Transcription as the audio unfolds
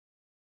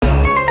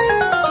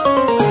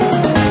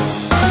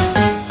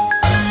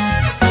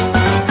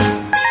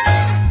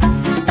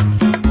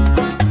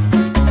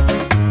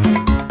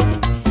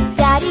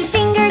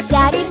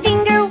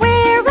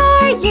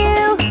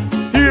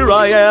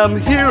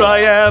I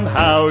am,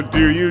 how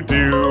do you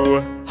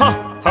do? Ha,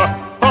 ha,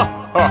 ha,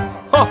 ha,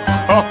 ha,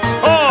 ha,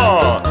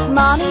 ha!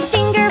 Mommy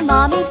finger,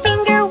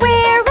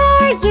 where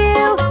are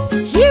you?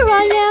 Here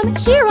I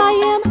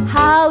am,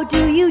 how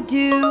do you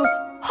do?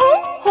 Ho,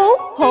 ho,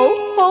 ho,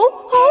 ho,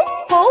 ho,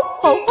 ho,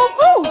 ho, ho,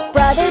 ho!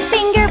 Brother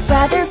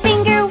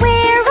finger,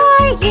 where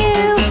are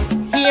you?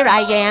 Here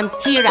I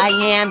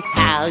am,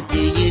 how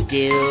do you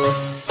do?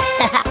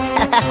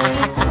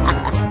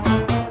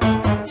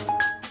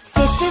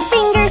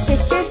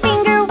 Sister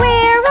finger,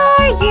 where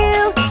are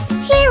you?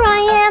 Here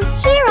I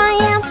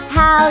am,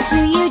 how do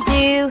you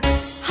do?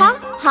 Ha,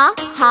 ha,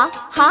 ha,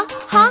 ha,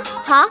 ha,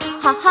 ha,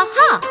 ha, ha,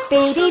 ha!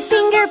 Baby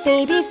finger,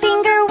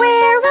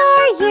 where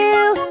are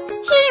you?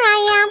 Here I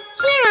am,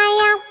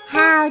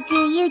 how do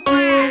you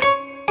do?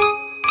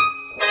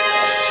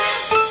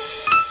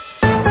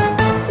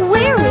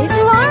 Where is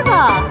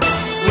Larva?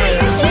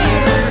 We're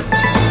here!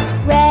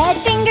 Red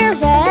finger,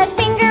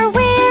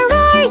 where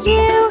are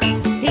you?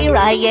 Here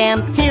I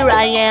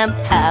am,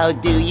 how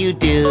do you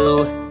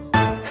do?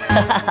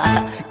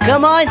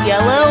 Come on,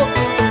 Yellow!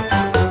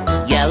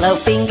 Yellow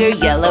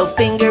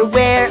finger,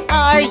 where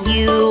are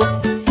you?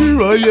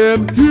 Here I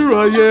am,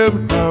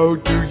 how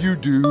do you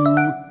do?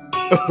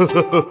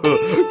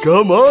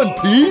 Come on,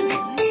 Pink!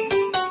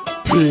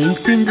 Pink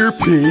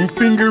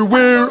finger,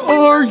 where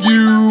are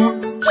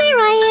you? Here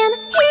I am,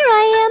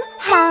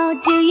 how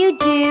do you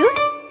do?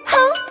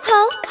 Ho,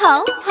 ho,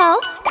 ho, ho,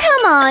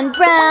 come on,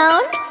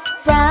 Brown!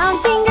 Brown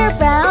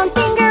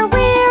finger,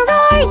 where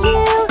are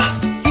you?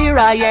 Here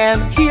I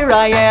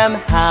am,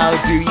 how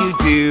do you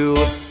do?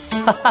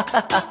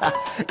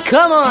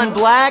 Come on,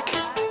 Black!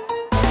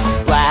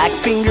 Black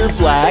finger,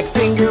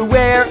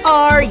 where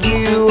are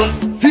you?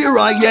 Here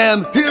I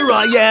am!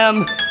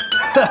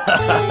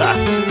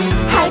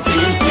 How do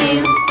you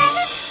do?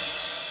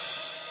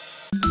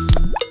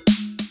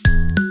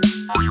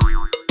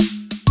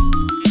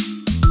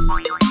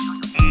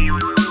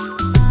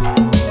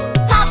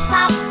 Pop,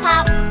 pop,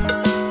 pop.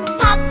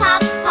 Pop,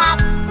 pop, pop.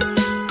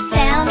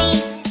 Tell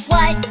me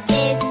what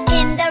is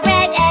in the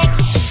red egg.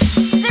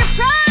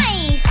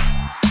 Surprise!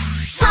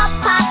 Pop,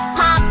 pop,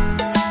 pop.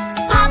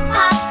 Pop,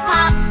 pop,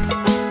 pop.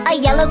 A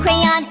yellow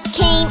crayon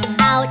came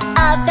out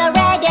of the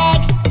red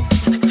egg.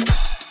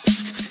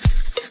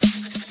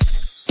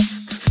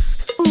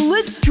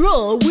 Let's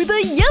draw with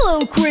a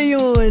yellow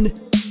crayon.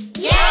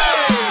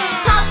 Yeah!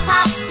 Pop,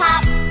 pop,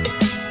 pop.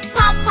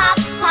 Pop, pop,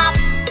 pop.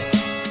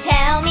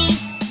 Tell me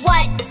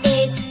what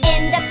is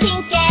in the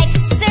pink egg.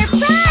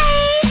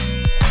 Surprise!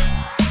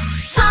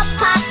 Pop,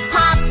 pop,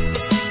 pop.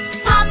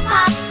 Pop,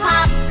 pop,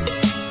 pop.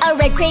 A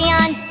red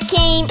crayon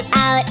came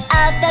out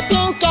of the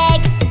pink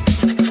egg.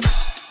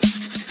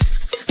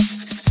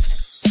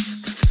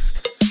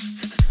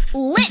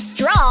 Let's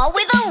draw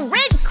with a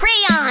red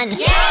crayon.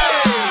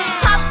 Yeah!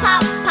 Pop,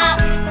 pop, pop.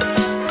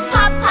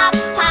 Pop, pop,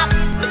 pop.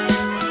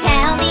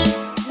 Tell me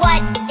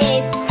what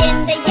is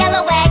in the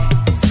yellow egg.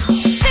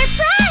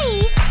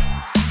 Surprise!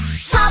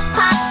 Pop,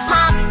 pop,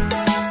 pop.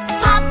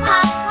 Pop,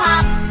 pop,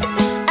 pop.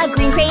 A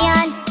green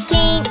crayon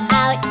came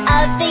out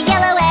of the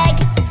yellow egg.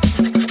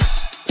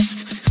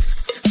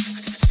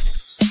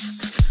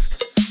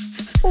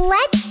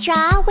 Let's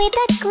draw with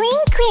a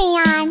green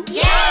crayon.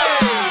 Yeah!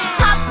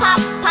 Pop,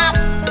 pop, pop.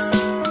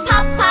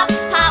 Pop, pop,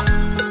 pop.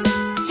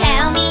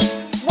 Tell me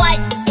what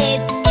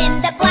is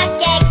in the black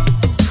egg.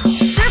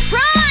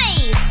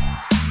 Surprise!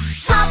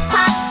 Pop,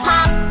 pop,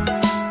 pop.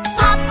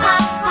 Pop,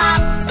 pop,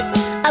 pop.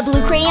 A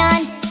blue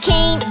crayon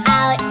came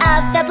out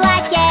of the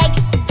black egg.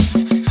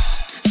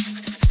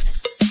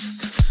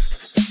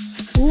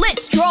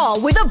 Let's draw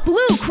with a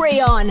blue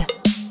crayon.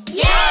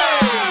 Yeah!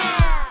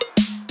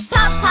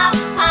 Pop, pop,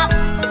 pop.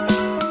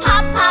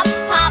 Pop, pop,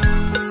 pop.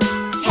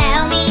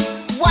 Tell me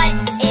what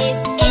is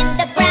in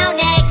the brown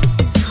egg.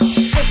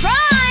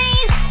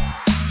 Surprise!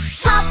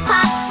 Pop,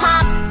 pop,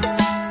 pop.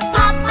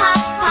 Pop, pop,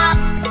 pop.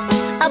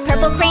 A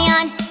purple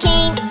crayon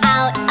came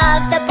out of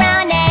the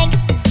brown egg.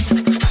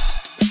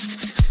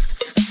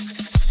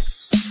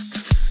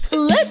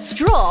 Let's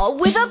draw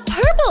with a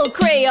purple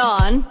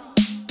crayon.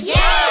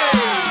 Yeah!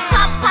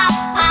 Pop, pop,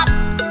 pop.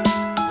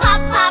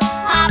 Pop, pop,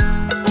 pop.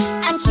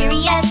 I'm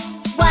curious,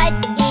 what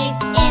is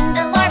in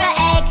the larva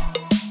egg?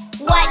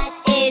 What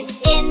is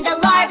in the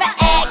larva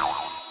egg?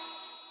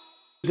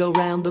 Go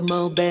round the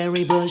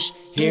mulberry bush.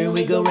 Here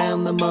we go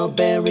round the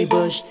mulberry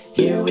bush.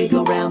 Here we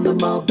go round the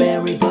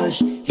mulberry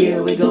bush.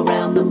 Here we go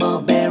round the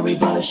mulberry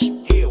bush.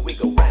 Here we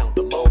go round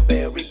the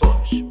mulberry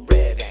bush.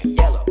 Red and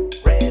yellow,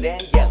 red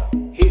and yellow.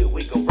 Here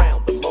we go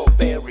round the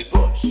mulberry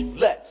bush.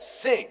 Let's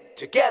sing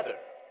together.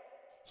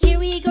 Here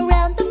we go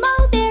round the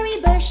mulberry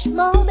bush,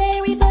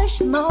 mulberry bush,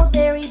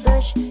 mulberry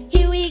bush.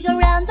 Here we go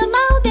round the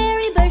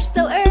mulberry bush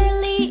so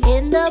early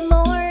in the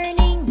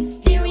morning.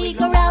 Here we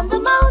go round the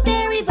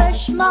mulberry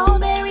bush,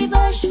 mulberry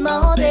bush,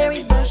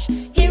 mulberry bush.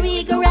 Here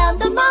we go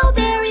round the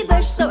mulberry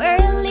bush so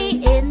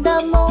early in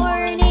the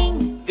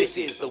morning. This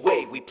is the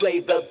way we play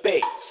the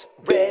bass.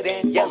 Red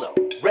and yellow,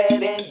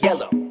 red and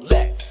yellow.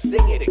 Let's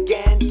sing it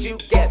again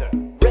together.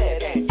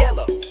 Red and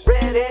yellow,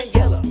 red and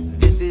yellow.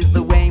 This is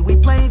the way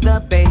we play the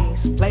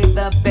bass. Play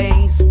the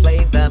bass,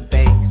 play the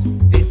bass.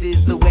 This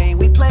is the way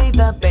we play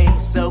the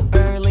bass so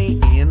early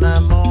in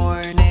the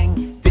morning.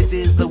 This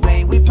is the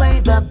way we play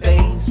the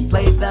bass,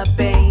 play the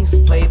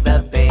bass, play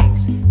the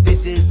bass.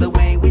 This is the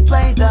way we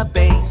play the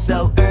bass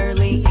so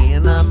early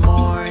in the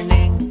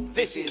morning.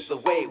 This is the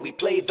way we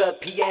play the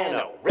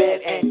piano.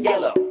 Red and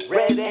yellow,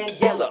 red and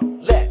yellow.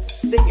 Let's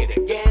sing it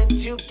again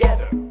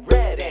together.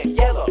 Red and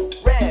yellow,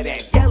 red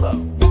and yellow.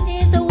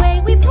 This is the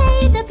way we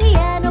play the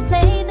piano,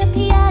 play the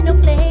piano,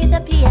 play the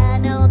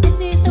piano. This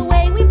is the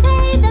way we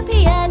play the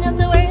piano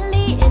so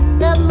early in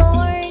the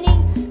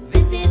morning.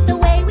 This is the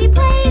way we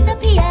play the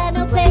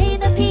piano, play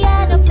the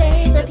piano,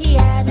 play the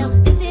piano.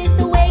 This is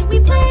the way we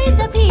play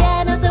the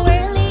piano so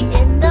early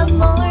in the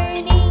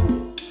morning.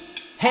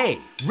 Hey,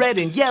 red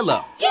and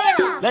yellow.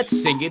 Yeah! Let's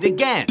sing it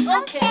again.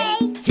 Okay.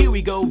 Here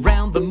we go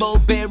round the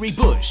mulberry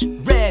bush.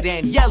 Red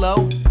and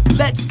yellow,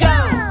 let's go!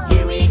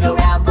 Here we go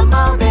round the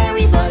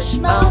mulberry bush,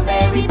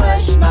 mulberry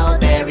bush,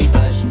 mulberry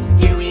bush.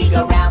 Here we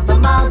go round the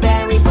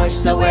mulberry bush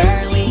so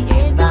early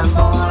in the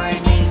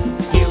morning.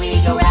 Here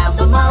we go round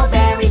the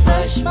mulberry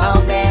bush,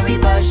 mulberry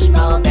bush,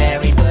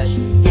 mulberry bush.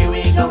 Here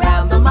we go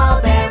round the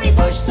mulberry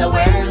bush so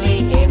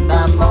early in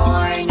the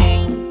morning.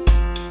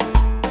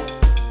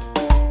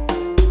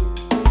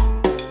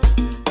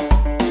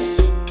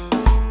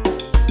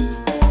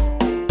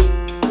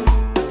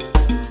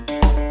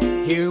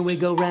 Here we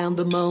go round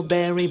the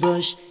mulberry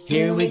bush.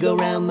 Here we go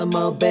round the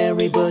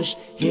mulberry bush.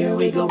 Here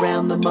we go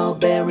round the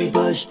mulberry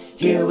bush.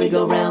 Here we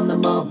go round the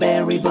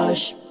mulberry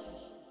bush.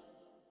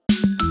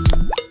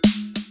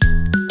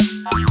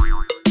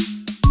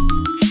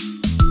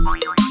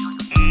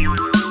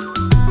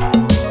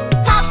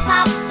 Pop,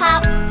 pop,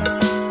 pop.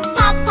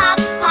 Pop, pop,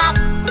 pop.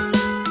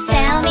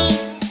 Tell me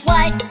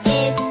what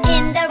is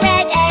in the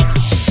red egg.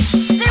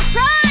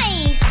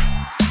 Surprise!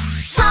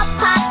 Pop,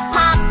 pop,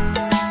 pop.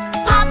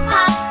 Pop,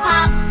 pop,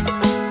 pop.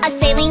 A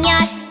sailing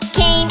yacht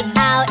came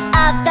out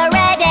of the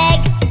red egg.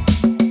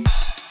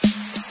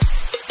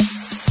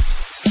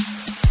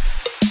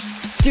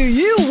 Do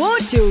you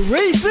want to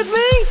race with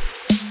me?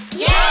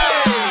 Yeah!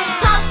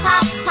 Pop,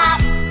 pop,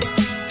 pop.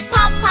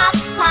 Pop, pop,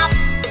 pop.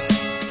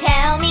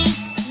 Tell me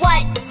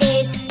what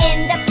is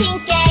in the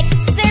pink egg.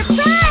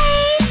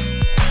 Surprise!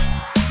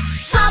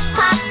 Pop,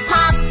 pop,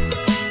 pop.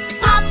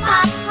 Pop,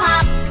 pop,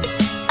 pop.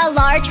 A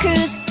large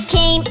cruise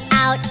came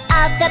out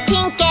of the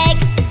pink egg.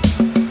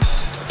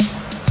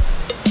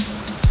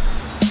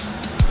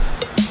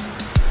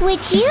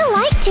 Would you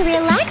like to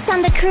relax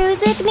on the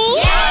cruise with me?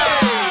 Yeah!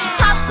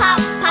 Pop, pop,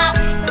 pop.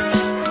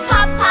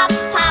 Pop, pop,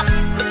 pop.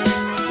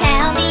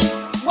 Tell me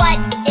what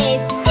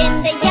is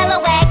in the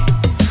yellow egg.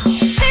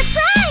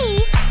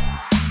 Surprise!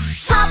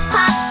 Pop,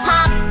 pop,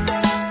 pop.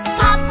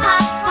 Pop,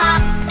 pop,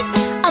 pop.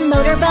 A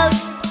motorboat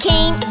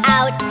came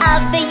out of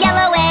the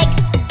yellow egg.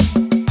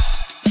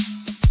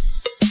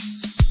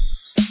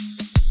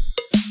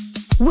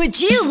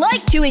 Would you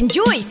like to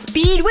enjoy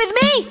speed with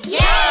me?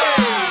 Yeah!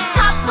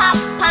 Pop, pop,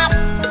 pop.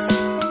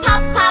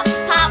 Pop, pop,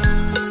 pop.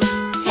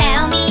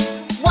 Tell me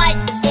what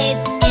is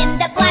in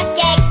the black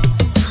egg.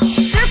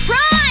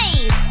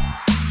 Surprise!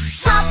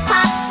 Pop,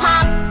 pop,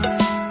 pop.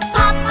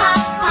 Pop,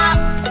 pop, pop.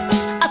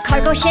 A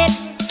cargo ship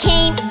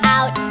came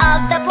out of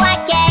the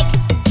black egg.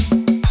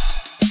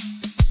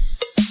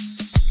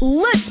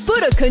 Let's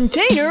put a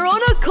container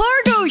on a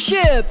cargo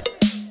ship.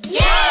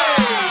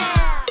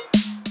 Yeah!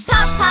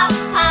 Pop, pop,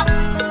 pop.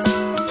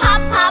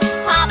 Pop, pop,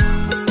 pop.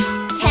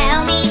 Tell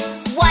me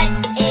what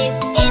is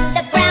in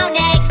the brown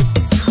egg.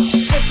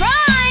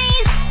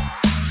 Surprise!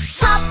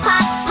 Pop,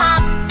 pop,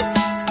 pop.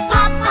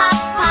 Pop, pop,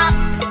 pop.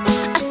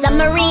 A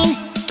submarine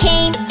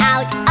came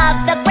out of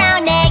the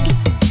brown egg.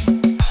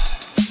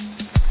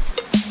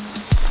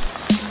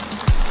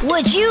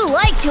 Would you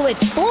like to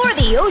explore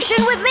the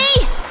ocean with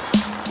me?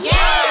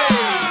 Yeah!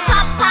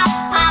 Pop, pop,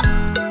 pop.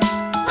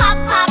 Pop,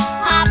 pop,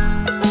 pop.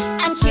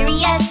 I'm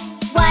curious,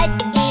 what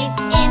is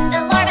in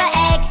the larva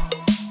egg?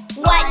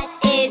 What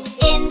is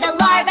in the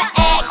larva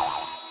egg?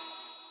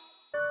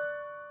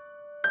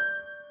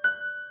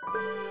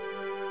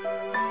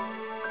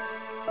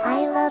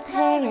 I love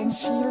her and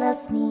she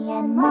loves me,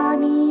 and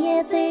mommy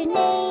is her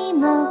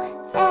name. Oh,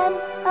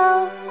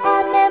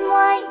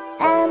 M-O-M-M-Y,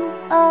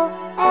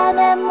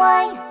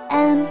 M-O-M-M-Y,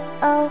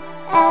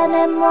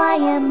 M-O-M-M-Y,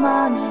 and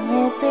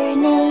mommy is her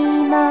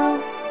name. Oh.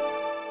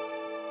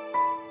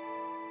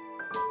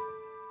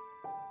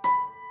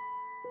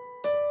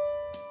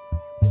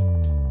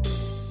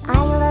 I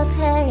love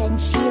her and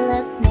she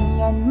loves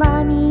me, and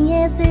mommy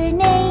is her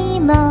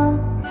name. Oh,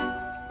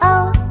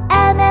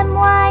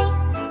 O-M-M-Y,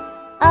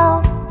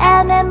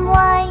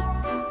 O-M-M-Y,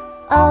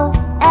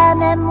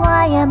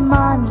 O-M-M-Y, and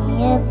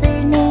mommy is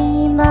her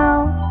name.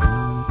 Oh,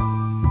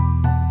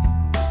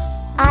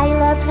 I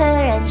love her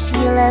and she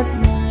loves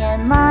me,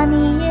 and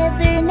mommy is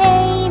her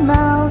name.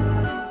 Oh,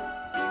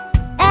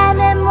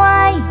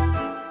 M-M-Y,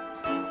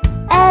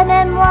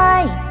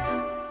 M-M-Y,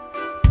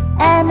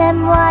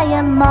 M-M-Y,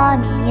 and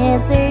mommy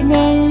is her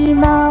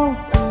name. Oh,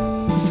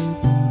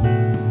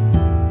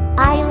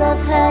 I love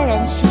her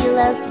and she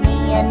loves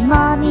me, and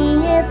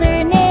mommy is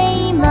her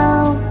name.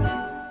 Oh,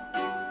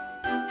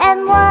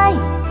 M-Y,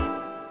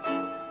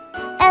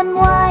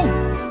 M-Y,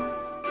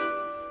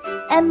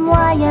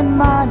 M-Y, and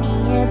Mommy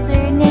is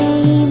her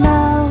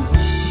name-o.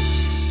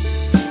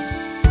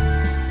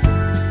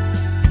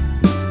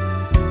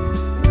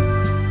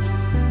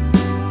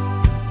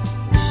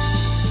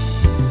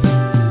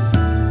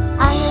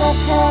 I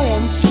love her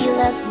and she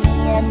loves me,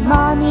 and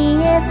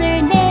Mommy is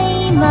her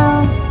name-o.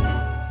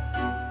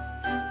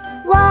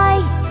 Why,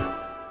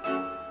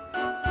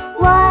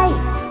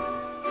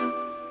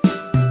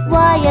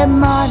 and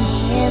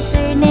Mommy is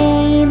her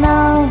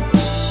name-o.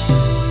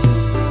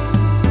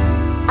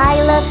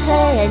 I love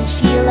her and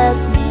she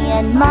loves me,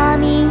 and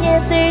Mommy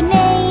is her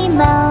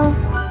name-o.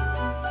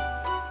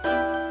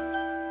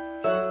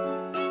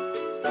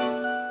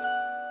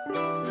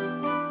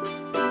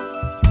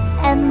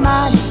 And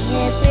Mommy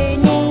is her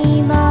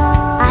name-o. I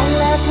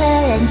love her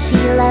and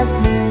she loves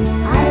me.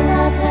 I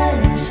love her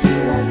and she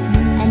loves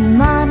me, and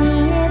Mommy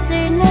is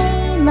her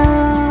name-o.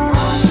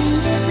 Mommy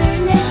is her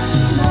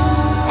name-o.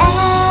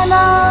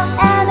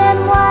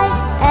 M-O-M-M-Y,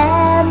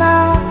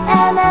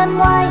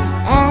 M-O-M-M-Y,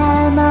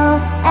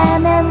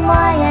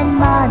 M-O-M-M-Y, and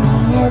Mommy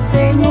is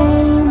her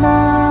name-o.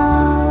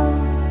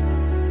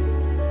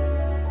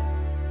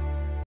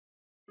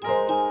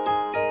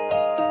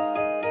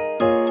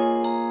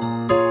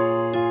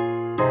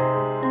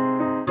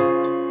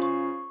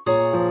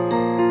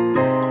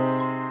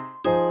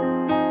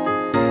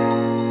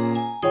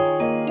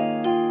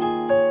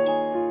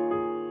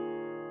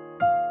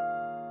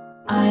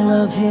 I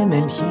love him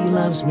and he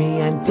loves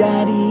me, and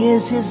Daddy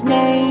is his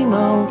name.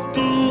 Oh,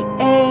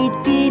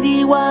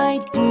 D-A-D-D-Y,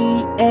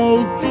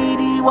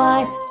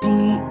 D-A-D-D-Y,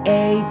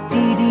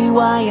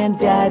 D-A-D-D-Y, and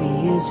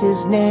Daddy is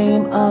his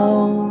name.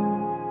 Oh.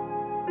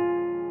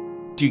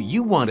 Do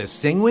you want to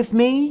sing with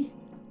me?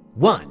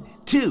 1,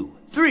 2,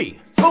 3,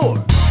 4.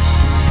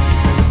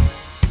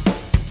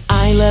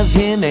 I love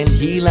him and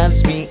he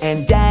loves me,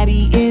 and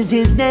Daddy is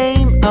his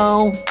name.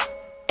 Oh,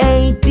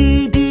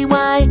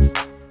 A-D-D-Y,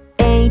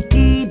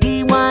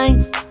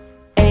 A-D-D-Y,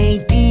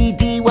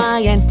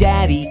 A-D-D-Y, and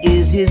Daddy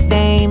is his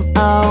name.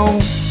 Oh.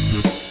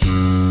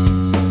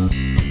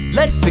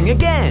 Let's sing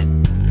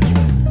again.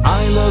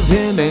 I love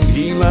him and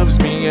he loves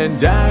me, and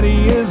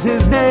Daddy is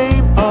his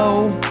name.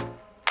 Oh.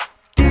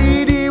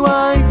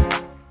 D-D-Y,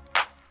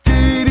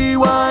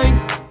 D-D-Y,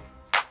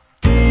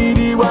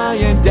 D-D-Y,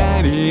 and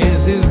Daddy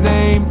is his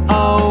name.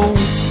 Oh.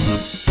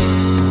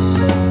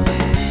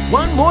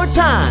 One more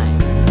time.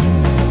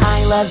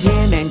 I love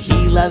him and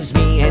he loves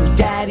me, and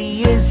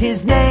Daddy is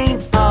his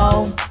name.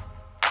 Oh.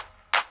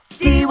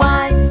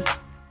 D-Y,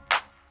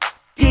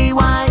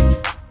 D-Y,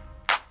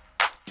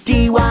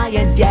 D-Y,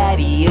 and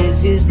Daddy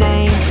is his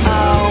name.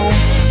 Oh.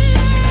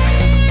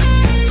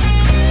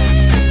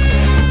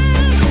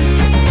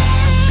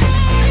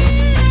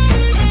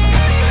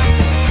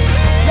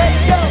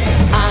 Let's go!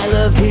 I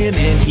love him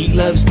and he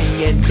loves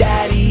me, and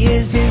Daddy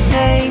is his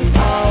name.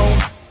 Oh.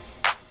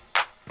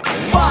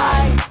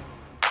 Why?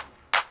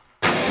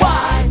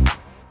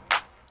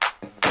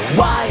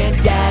 Why,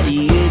 and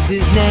Daddy is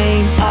his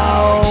name.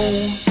 Oh.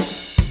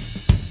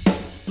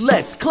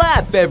 Let's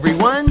clap,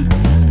 everyone.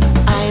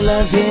 I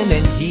love him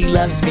and he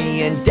loves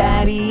me, and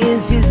Daddy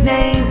is his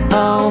name.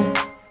 Oh.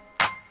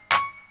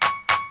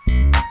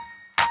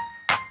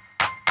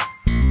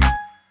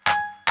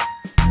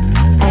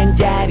 And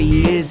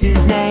Daddy is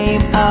his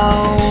name.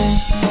 Oh.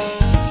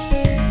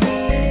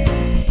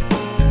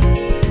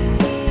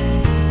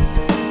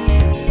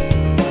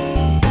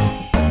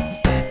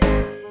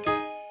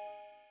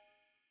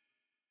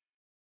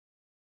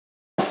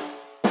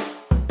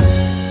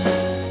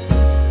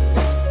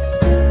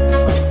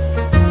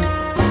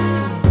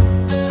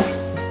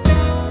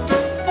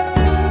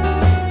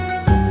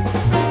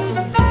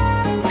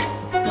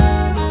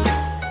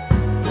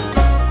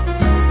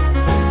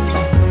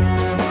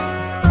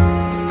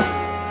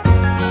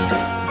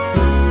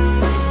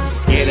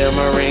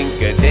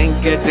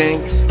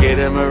 Skidamarinka-dink,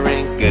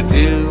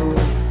 skidamarinka-doo,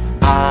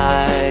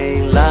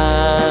 I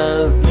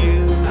love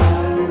you.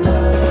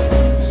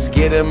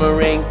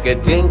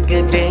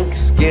 Skidamarinka-dink-a-dink,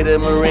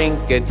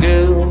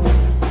 skidamarinka-doo,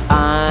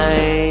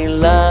 I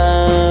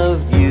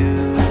love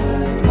you.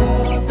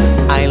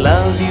 I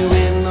love you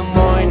in the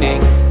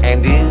morning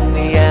and in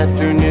the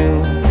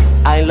afternoon.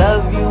 I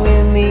love you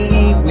in the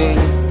evening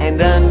and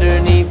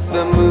underneath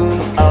the moon.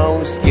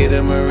 Oh,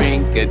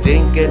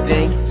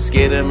 skidamarinka-dink-a-dink,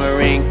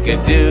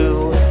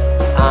 skidamarinka-doo,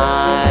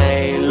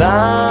 I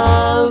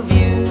love you.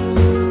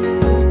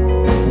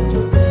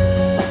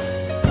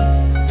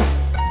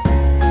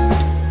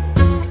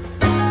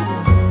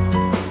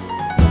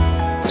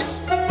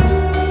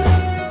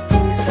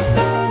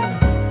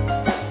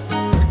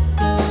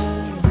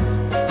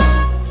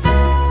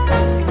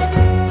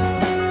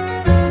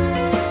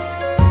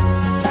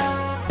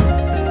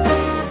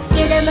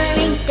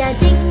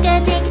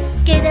 Skidamarinka-dink-a-dink,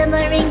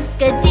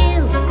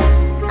 skidamarinka-doo,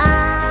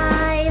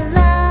 I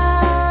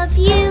love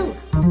you.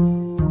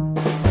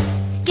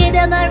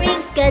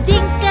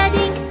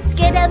 Skidamarinka-dink-a-dink,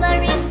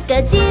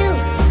 skidamarinka-doo,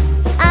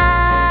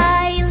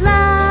 I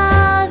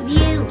love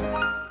you.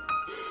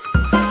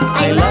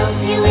 I love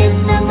you in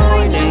the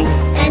morning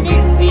and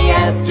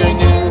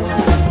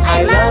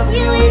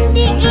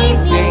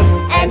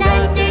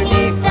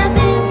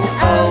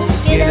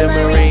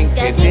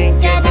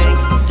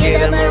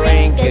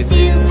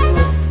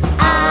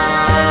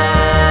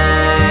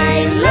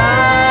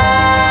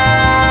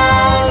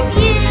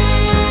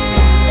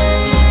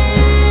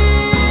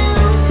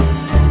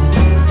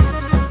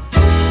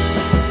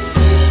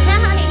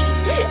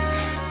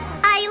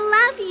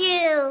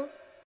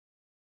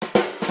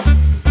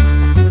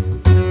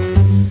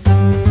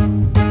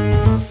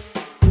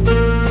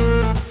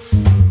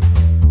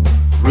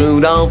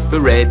Rudolph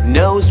the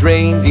red-nosed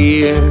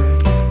reindeer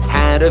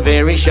had a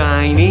very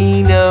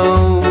shiny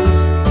nose,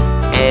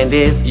 and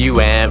if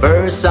you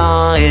ever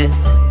saw it,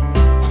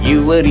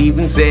 you would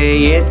even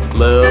say it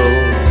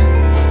glows.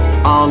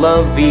 All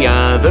of the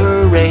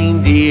other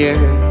reindeer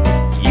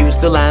used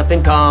to laugh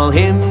and call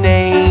him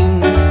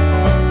names.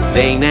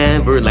 They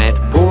never let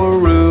poor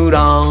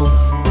Rudolph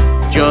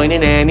join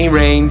in any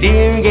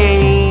reindeer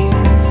games.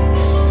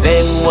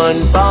 Then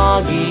one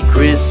foggy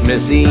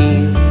Christmas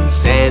Eve,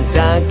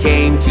 Santa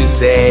came to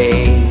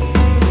say,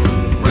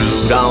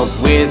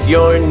 Rudolph, with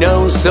your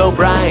nose so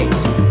bright,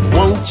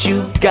 won't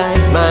you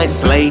guide my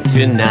sleigh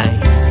tonight?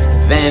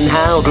 Then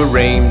how the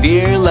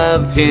reindeer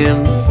loved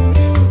him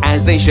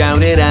as they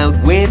shouted out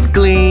with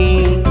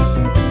glee,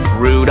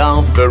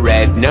 Rudolph the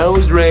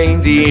red-nosed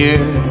reindeer,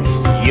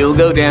 you'll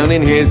go down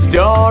in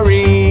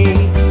history.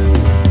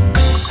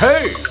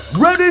 Hey,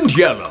 red and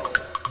yellow.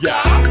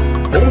 Yes?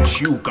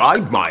 Won't you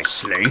guide my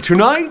sleigh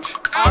tonight?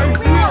 I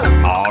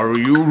will. Are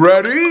you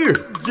ready?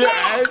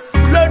 Yes.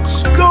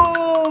 Let's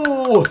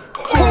go!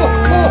 Ho,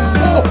 ho,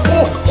 ho,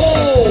 ho, ho!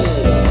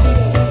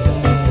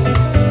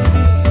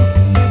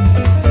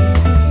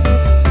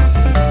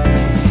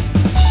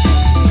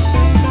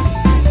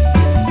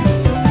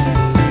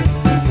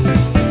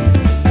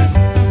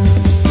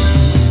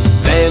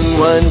 Then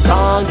one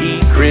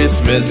foggy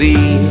Christmas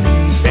Eve,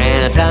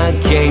 Santa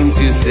came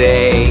to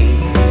say,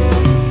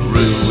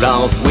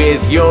 Rudolph,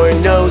 with your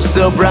nose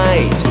so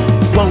bright,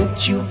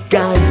 won't you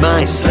guide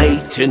my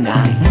sleigh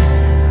tonight?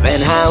 Then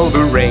how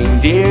the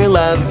reindeer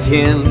loved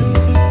him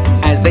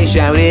as they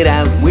shouted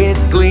out with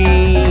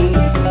glee,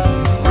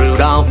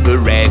 Rudolph the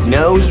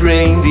red-nosed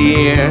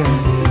reindeer,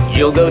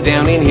 you'll go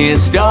down in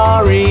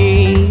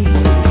history.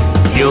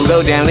 You'll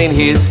go down in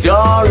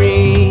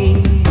history.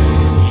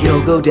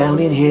 You'll go down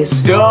in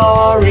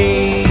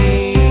history.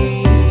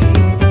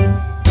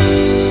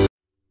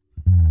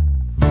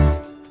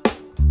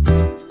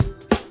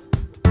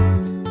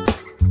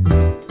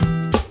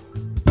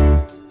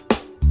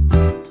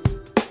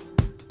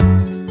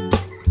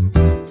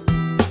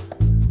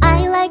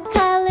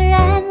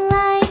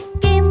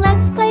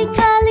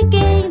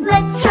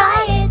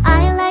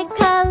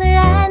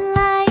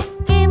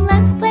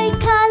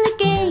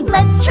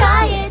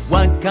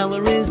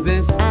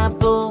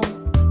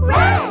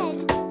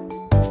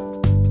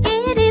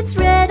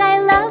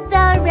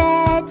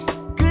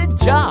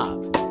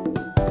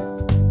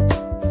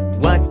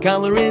 What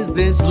color is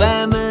this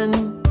lemon?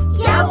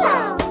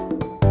 Yellow.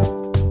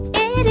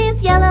 It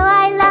is yellow,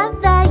 I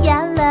love the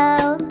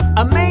yellow.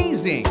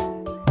 Amazing!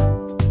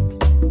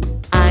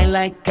 I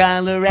like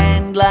color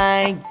and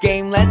like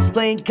game. Let's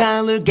play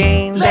color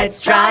game. Let's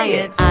try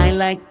it. I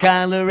like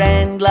color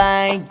and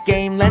like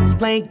game. Let's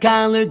play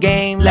color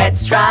game.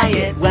 Let's try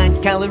it.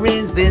 What color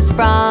is this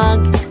frog?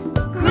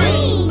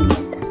 Green.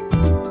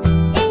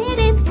 It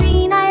is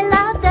green, I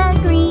love the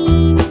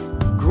green.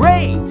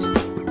 Great!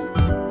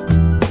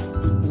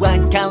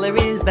 What color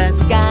is the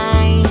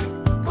sky?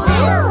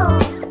 Blue.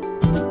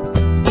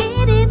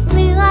 It is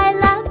blue, I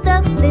love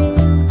the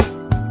blue.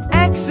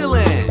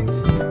 Excellent!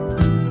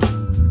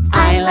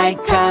 I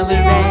like color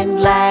and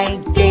like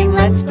game.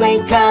 Let's play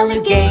color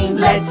game.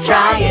 Let's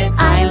try it.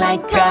 I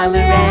like color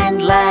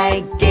and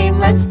like game.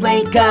 Let's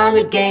play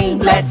color game.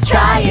 Let's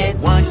try it.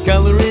 What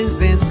color is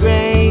this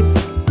grape?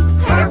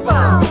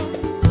 Purple.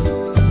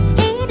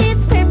 It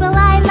is purple,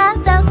 I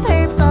love the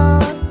purple.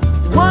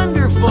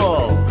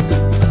 Wonderful!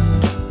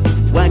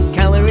 What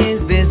color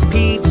is this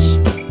peach?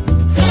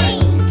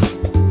 Pink.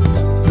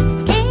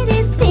 It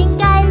is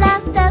pink, I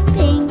love the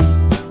pink.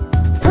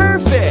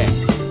 Perfect!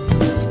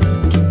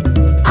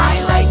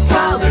 I like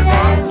color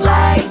and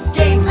like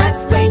game.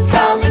 Let's play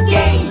color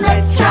game.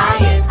 Let's try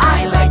it.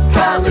 I like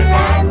color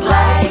and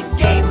like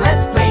game.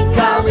 Let's play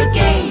color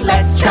game.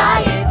 Let's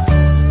try it.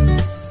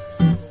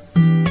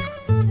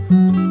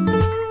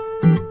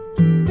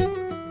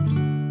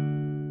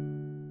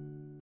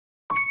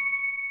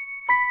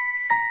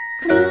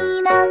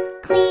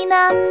 Clean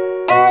up,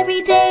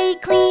 every day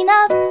clean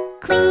up.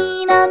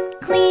 Clean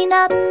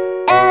up,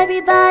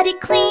 everybody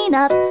clean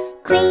up.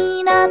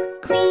 Clean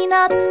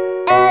up,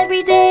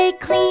 every day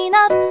clean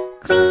up.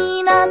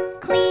 Clean up,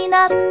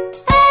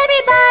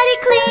 everybody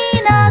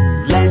clean up.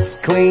 Let's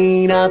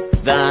clean up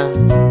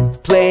the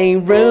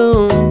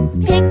playroom.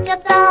 Pick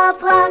up the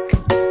block,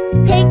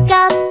 pick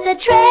up the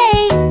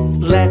tray.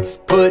 Let's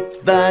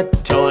put the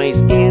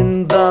toys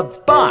in the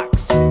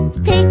box.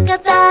 Pick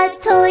up the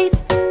toys,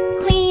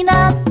 clean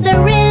up the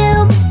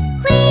room.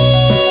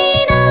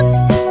 Clean up,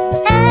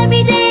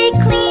 every day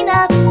clean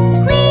up.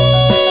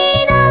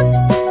 Clean up,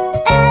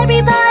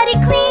 everybody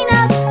clean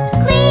up.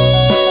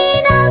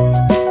 Clean up,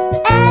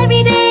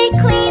 every day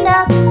clean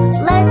up.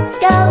 Let's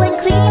go and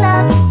clean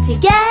up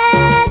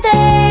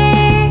together.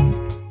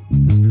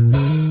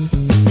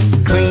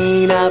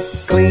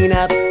 Clean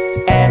up,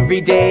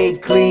 every day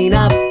clean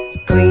up.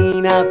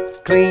 Clean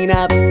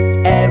up,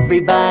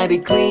 everybody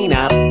clean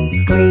up.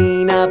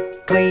 Clean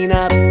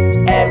up,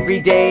 every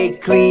day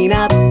clean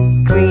up.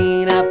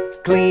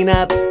 Clean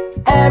up,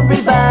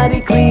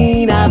 everybody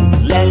clean up.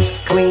 Let's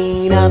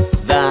clean up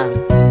the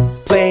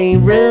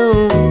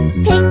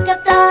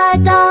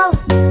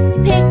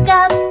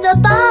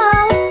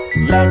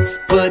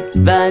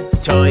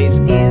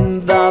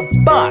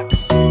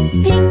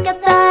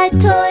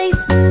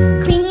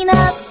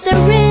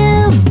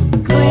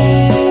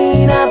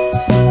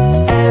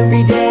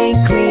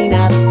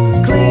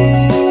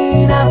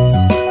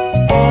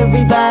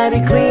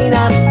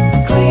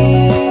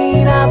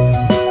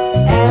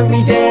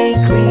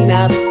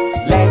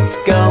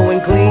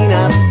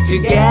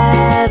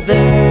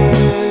together.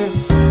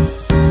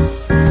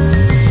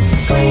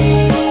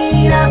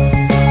 Clean up,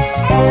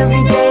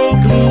 every day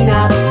clean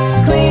up.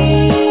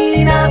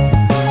 Clean up,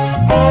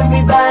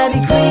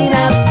 everybody clean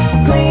up.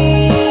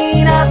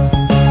 Clean up,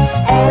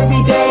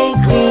 every day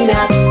clean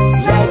up.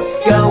 Let's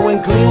go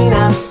and clean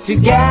up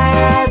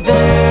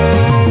together.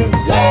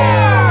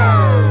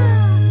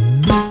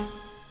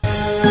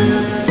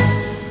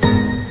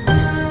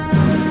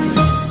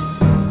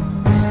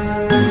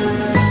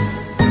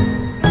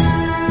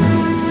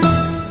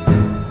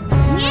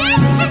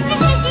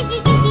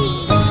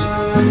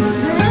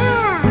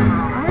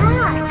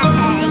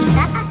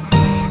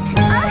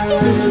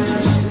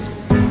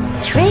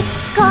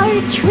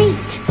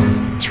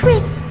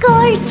 Trick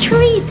or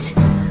treat,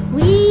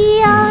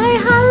 we are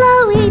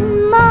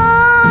Halloween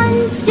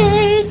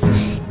monsters.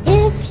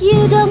 If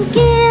you don't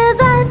give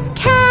us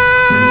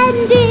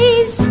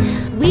candies,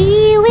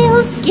 we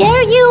will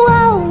scare you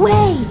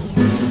away.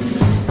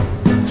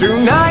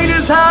 Tonight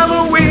is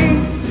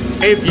Halloween.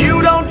 If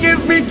you don't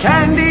give me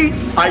candy,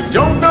 I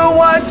don't know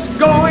what's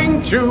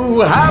going to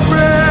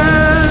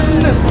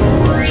happen.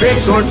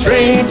 Trick or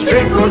treat,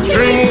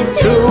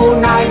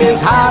 tonight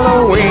is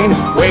Halloween.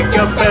 Wake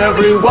up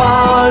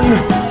everyone,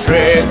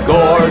 trick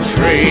or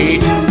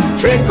treat.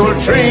 Trick or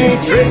treat,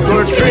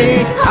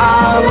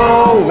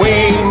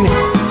 Halloween.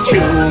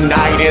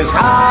 Tonight is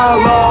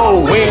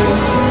Halloween.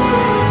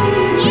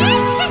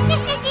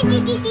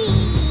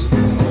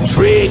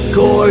 Trick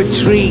or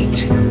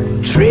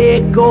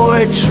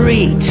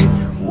treat,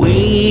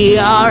 we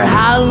are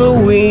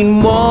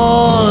Halloween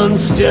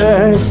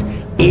monsters.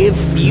 If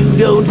you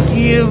don't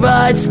give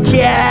us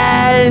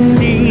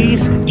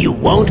candies, you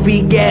won't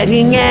be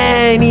getting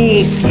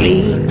any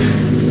sleep.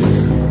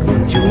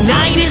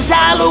 Tonight is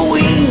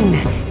Halloween.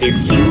 If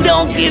you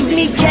don't give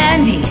me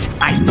candies,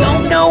 I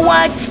don't know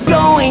what's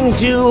going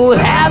to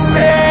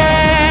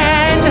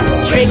happen.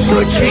 Trick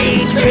or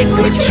treat,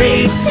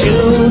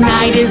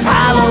 tonight is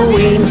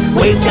Halloween.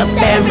 Wake up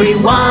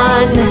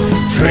everyone,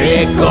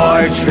 trick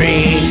or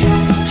treat.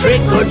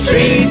 Trick or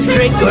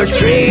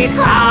treat,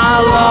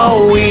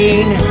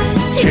 Halloween.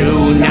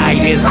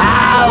 Tonight is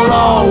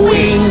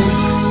Halloween.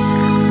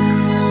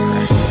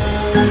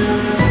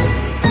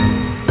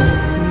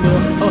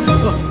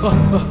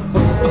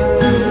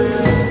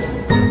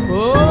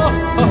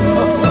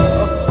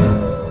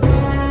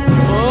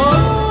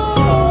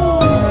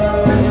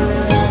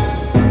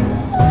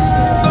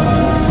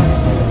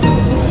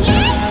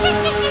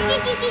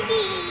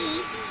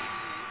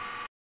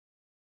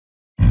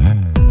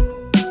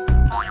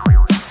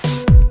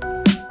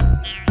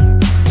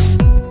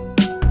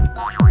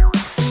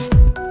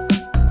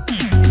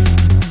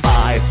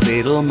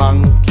 Little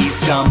monkeys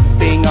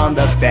jumping on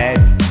the bed.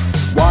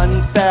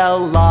 One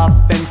fell off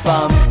and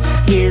bumped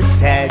his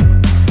head.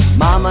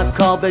 Mama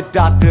called the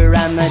doctor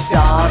and the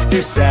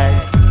doctor said,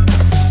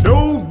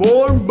 no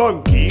more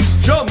monkeys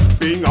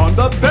jumping on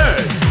the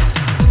bed.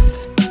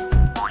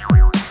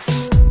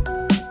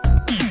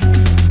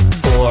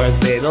 4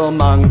 little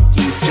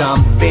monkeys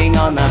jumping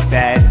on the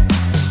bed.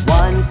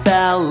 One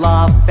fell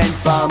off and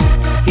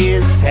bumped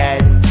his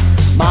head.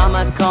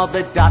 Mama called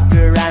the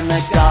doctor and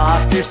the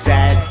doctor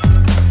said,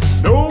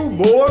 no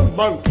more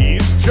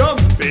monkeys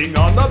jumping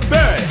on the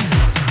bed.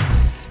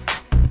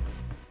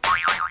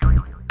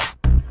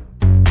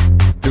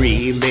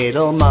 3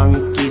 little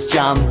monkeys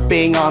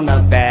jumping on the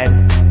bed.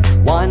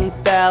 One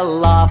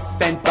fell off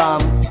and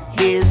bumped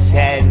his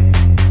head.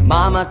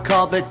 Mama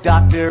called the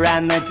doctor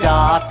and the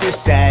doctor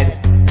said,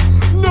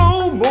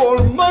 no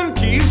more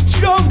monkeys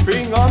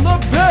jumping on the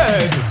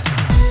bed.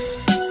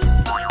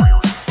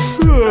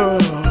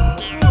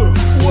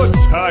 What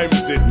time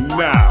is it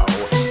now?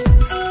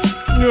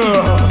 2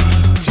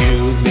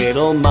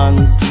 little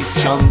monkeys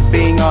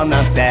jumping on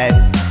the bed.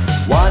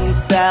 One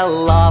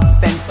fell off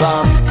and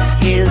bumped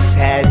his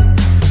head.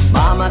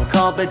 Mama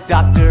called the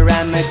doctor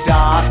and the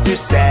doctor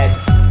said,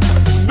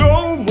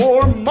 no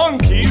more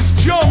monkeys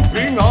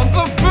jumping on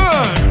the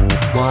bed.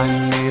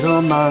 1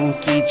 little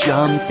monkey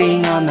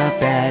jumping on the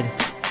bed.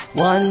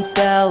 One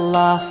fell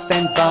off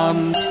and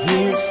bumped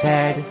his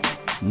head.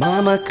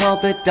 Mama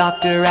called the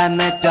doctor and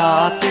the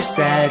doctor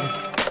said,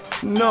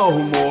 no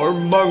more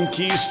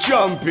monkeys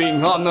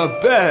jumping on the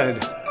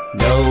bed.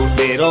 No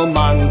little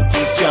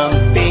monkeys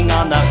jumping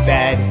on the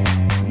bed.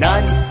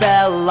 None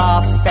fell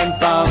off and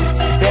bumped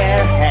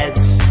their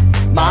heads.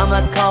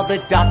 Mama called the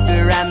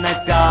doctor and the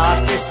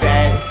doctor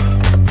said,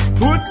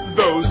 put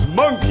those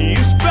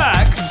monkeys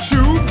back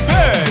to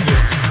bed.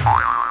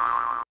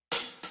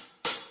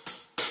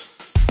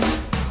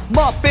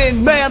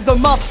 Muffin Man, the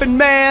Muffin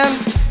Man.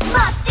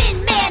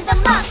 Muffin Man, the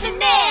Muffin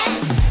Man.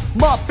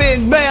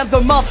 Muffin Man,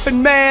 the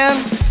Muffin Man.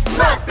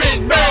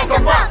 Muffin Man, the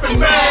Muffin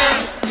Man.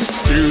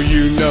 Do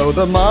you know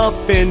the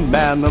Muffin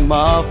Man, the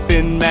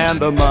Muffin Man,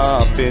 the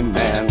Muffin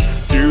Man?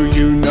 Do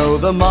you know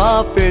the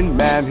Muffin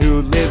Man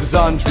who lives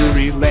on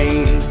Drury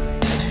Lane?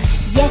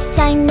 Yes,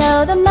 I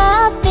know the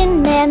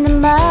Muffin Man, the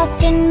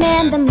Muffin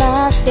Man, the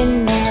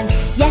Muffin Man.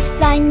 Yes,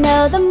 I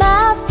know the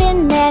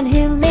Muffin Man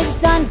who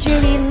lives on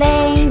Drury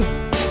Lane.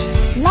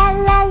 La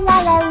la la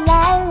la la.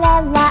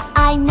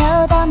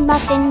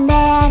 Muffin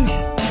Man.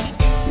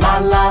 La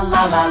la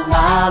la la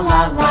la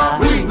la la.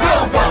 We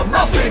know the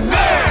Muffin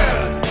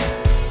Man!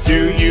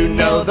 Do you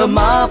know the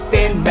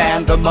Muffin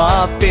Man, the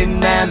Muffin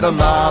Man, the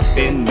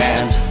Muffin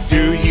Man?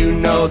 Do you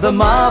know the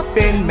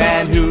Muffin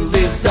Man who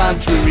lives on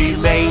Drury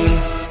Lane?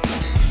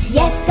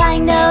 Yes, I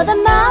know the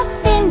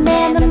Muffin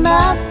Man, the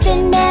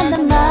Muffin Man, the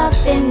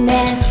Muffin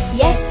Man.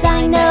 Yes,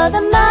 I know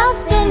the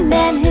Muffin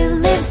Man who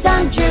lives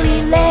on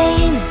Drury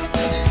Lane.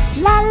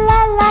 La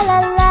la la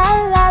la la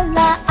la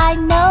la, I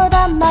know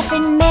the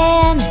Muffin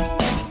Man.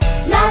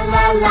 La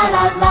la la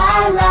la la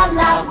la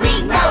la,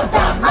 we know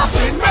the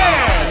Muffin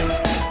Man.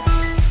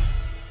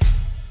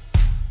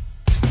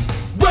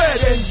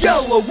 Red and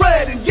yellow,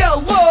 red and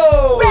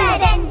yellow!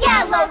 Red and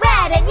yellow,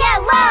 red and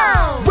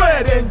yellow.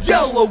 Red and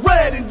yellow,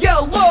 red and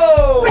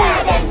yellow!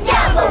 Red and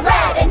yellow,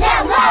 red and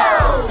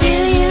yellow. Do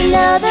you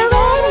know the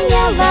red and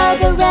yellow,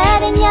 the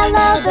red and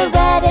yellow, the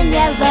red and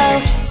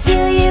yellow? Do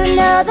you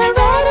know the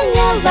red and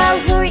yellow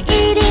who are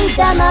eating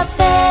the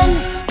muffin?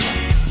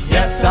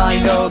 Yes, I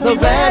know the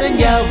red and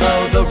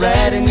yellow, the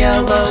red and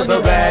yellow,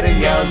 the red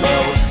and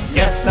yellow.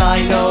 Yes,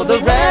 I know the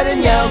red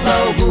and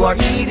yellow who are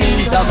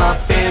eating the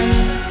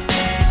muffin.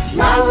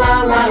 La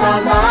la la la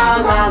la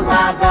la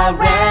la, the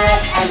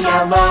red and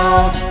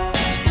yellow.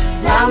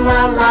 La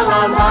la la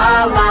la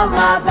la la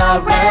la,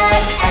 the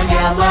red and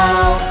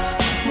yellow.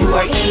 Who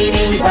are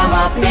eating the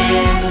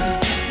muffin?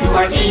 Who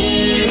are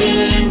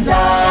eating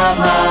the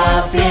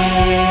muffin?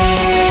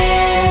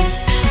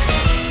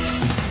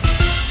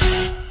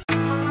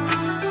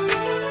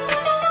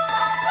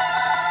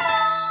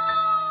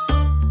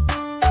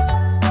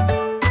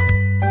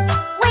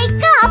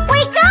 Wake up,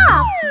 wake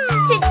up!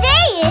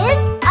 Today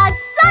is a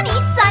sunny,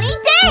 sunny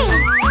day!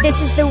 This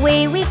is the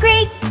way we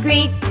greet,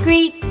 greet,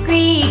 greet,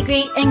 greet,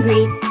 greet, and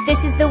greet.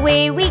 This is the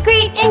way we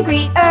greet and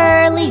greet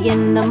early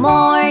in the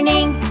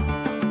morning.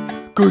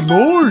 Good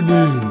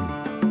morning!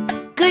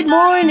 Good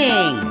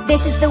morning.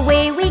 This is the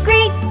way we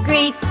greet,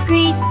 greet,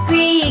 greet,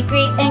 greet,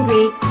 greet, and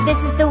greet.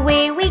 This is the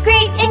way we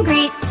greet and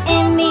greet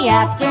in the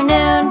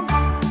afternoon.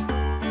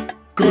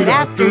 Good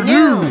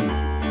afternoon.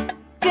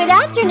 Good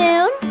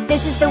afternoon.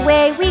 This is the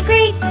way we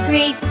greet,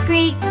 greet,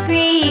 greet,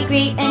 greet,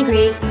 greet, and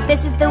greet.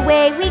 This is the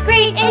way we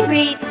greet and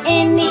greet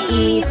in the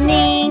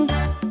evening.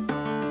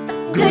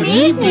 Good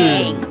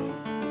evening.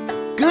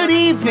 Good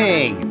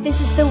evening. This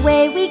is the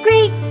way we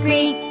greet,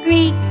 greet,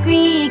 greet,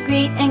 greet,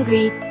 greet, and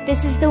greet.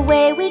 This is the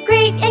way we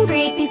greet and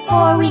greet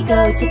before we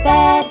go to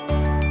bed.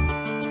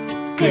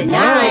 Good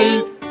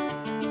night.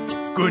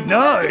 Good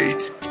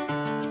night!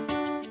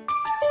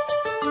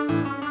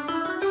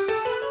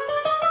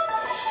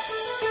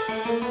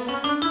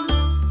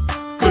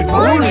 Good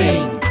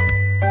morning!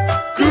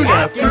 Good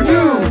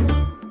afternoon!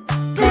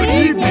 Good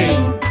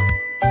evening!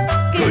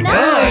 Good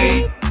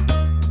night!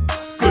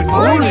 Good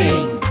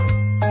morning!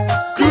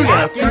 Good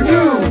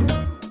afternoon!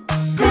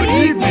 Good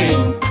evening!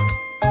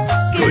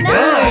 Good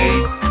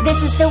night!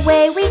 This is the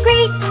way we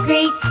greet,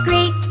 greet,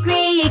 greet,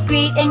 greet,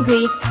 greet, and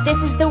greet.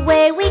 This is the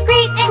way we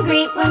greet and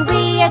greet when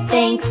we are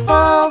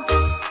thankful.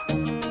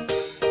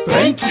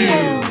 Thank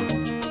you!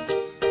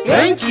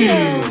 Thank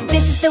you!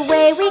 This is the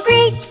way we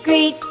greet,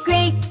 greet,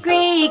 greet,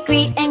 greet,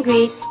 greet, and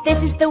greet.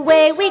 This is the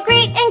way we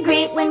greet and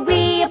greet when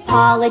we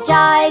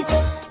apologize.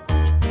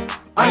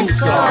 I'm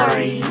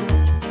sorry!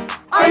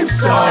 I'm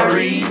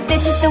sorry!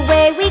 This is the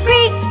way we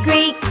greet,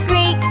 greet,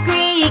 greet,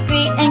 greet,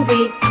 greet, and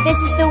greet. This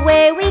is the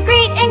way we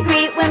greet and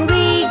greet when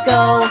we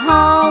go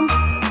home.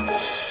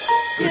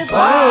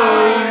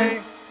 Goodbye!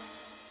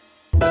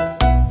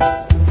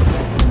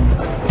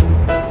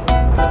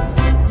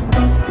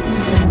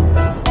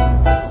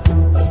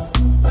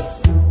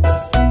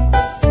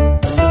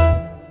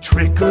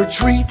 Trick or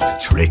treat,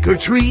 trick or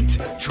treat,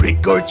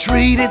 trick or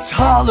treat, it's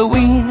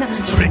Halloween.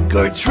 Trick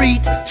or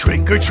treat,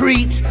 trick or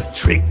treat,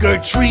 trick or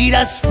treat,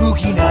 a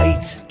spooky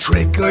night.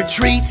 Trick or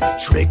treat,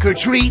 trick or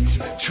treat,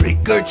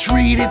 trick or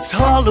treat, it's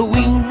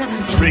Halloween.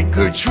 Trick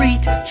or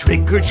treat,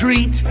 trick or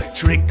treat,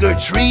 trick or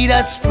treat,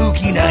 a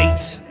spooky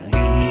night.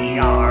 We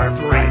are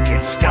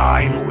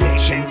Frankenstein,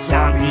 witch and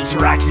zombie,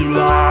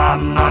 Dracula,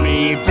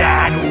 mummy,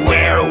 bat,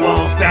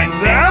 werewolf, and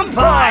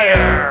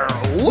vampire.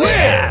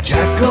 Witch!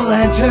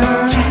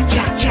 Jack-o'-lantern,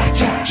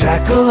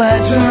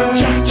 jack-o'-lantern,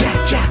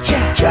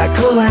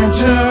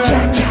 jack-o'-lantern.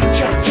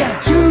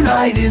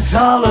 Tonight is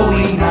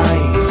Halloween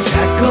night.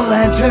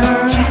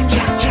 Jack-o'-lantern,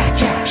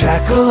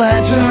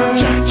 jack-o'-lantern,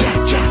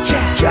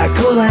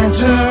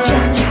 jack-o'-lantern.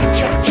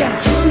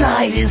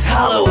 Tonight is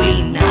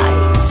Halloween night.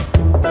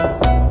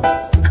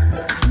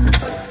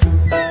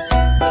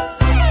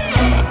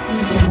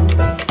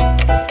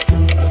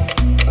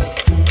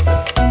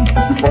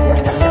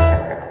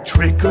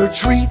 Trick or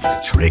treat,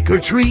 trick or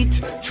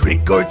treat,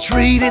 trick or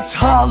treat, it's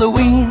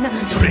Halloween.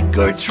 Trick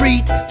or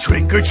treat,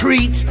 trick or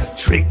treat,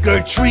 trick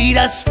or treat,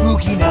 a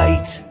spooky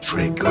night.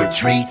 Trick or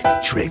treat,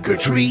 trick or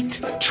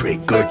treat,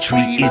 trick or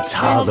treat, it's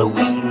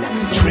Halloween.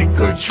 Trick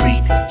or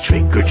treat,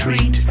 trick or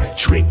treat,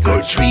 trick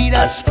or treat,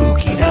 a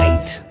spooky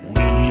night.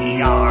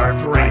 We are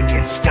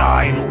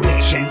Frankenstein,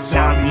 witch and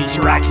zombie,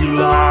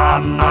 Dracula,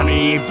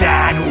 mummy,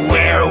 bat,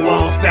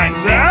 werewolf, and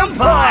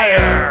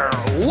vampire.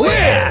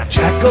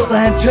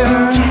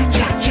 Jack-o'-lantern,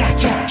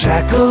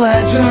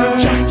 jack-o'-lantern,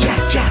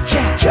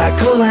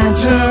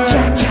 jack-o'-lantern.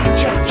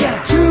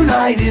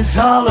 Tonight is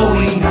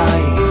Halloween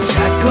night.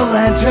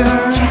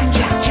 Jack-o'-lantern,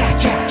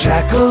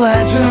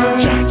 jack-o'-lantern,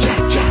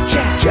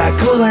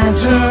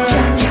 jack-o'-lantern.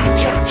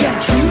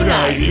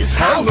 Tonight is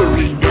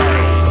Halloween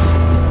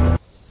night.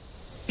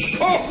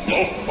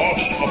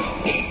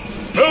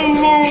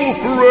 Hello,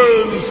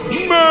 friends!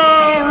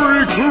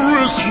 Merry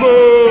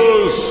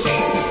Christmas!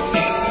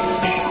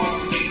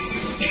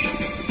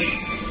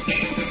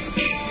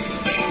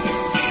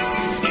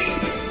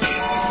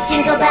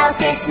 Jingle bell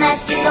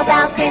Christmas, jingle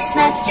bell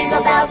Christmas,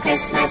 jingle bell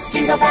Christmas,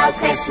 jingle bell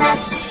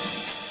Christmas.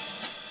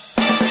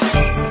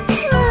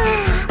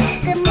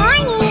 Good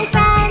morning,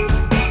 friends.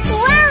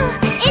 Wow,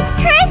 it's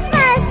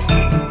Christmas!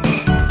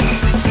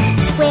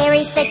 Where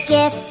is the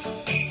gift?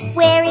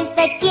 Where is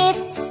the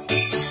gift?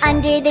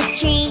 Under the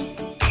tree,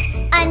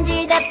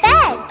 under the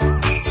bed.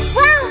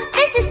 Wow,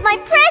 this is my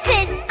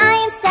present! I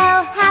am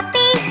so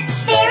happy,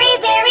 very,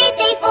 very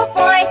thankful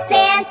for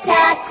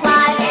Santa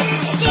Claus.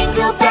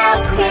 Jingle bell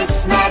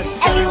Christmas,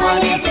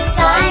 everyone is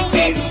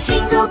excited.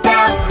 Jingle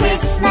bell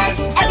Christmas,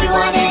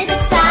 everyone is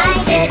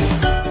excited.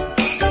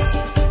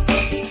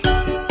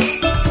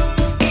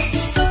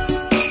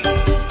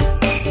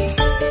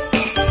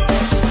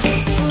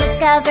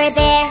 Look over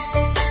there,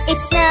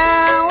 it's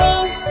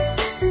snowing.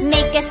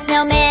 Make a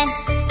snowman,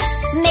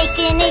 make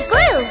an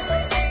igloo.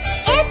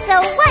 It's a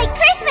white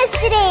Christmas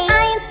today.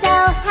 I am so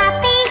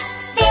happy,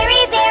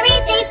 very, very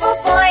thankful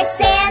for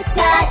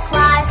Santa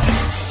Claus.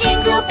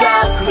 Jingle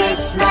bell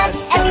Christmas,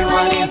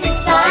 everyone is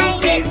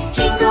excited.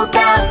 Jingle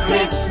bell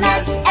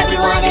Christmas,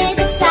 everyone is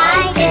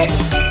excited.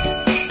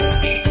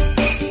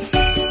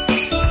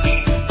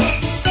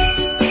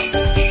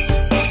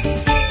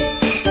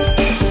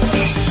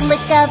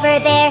 Look over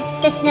there,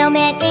 the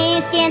snowman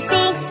is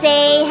dancing.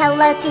 Say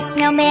hello to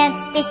snowman,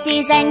 this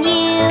is our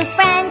new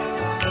friend.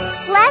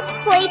 Let's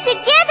play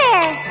together.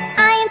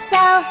 I am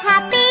so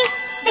happy,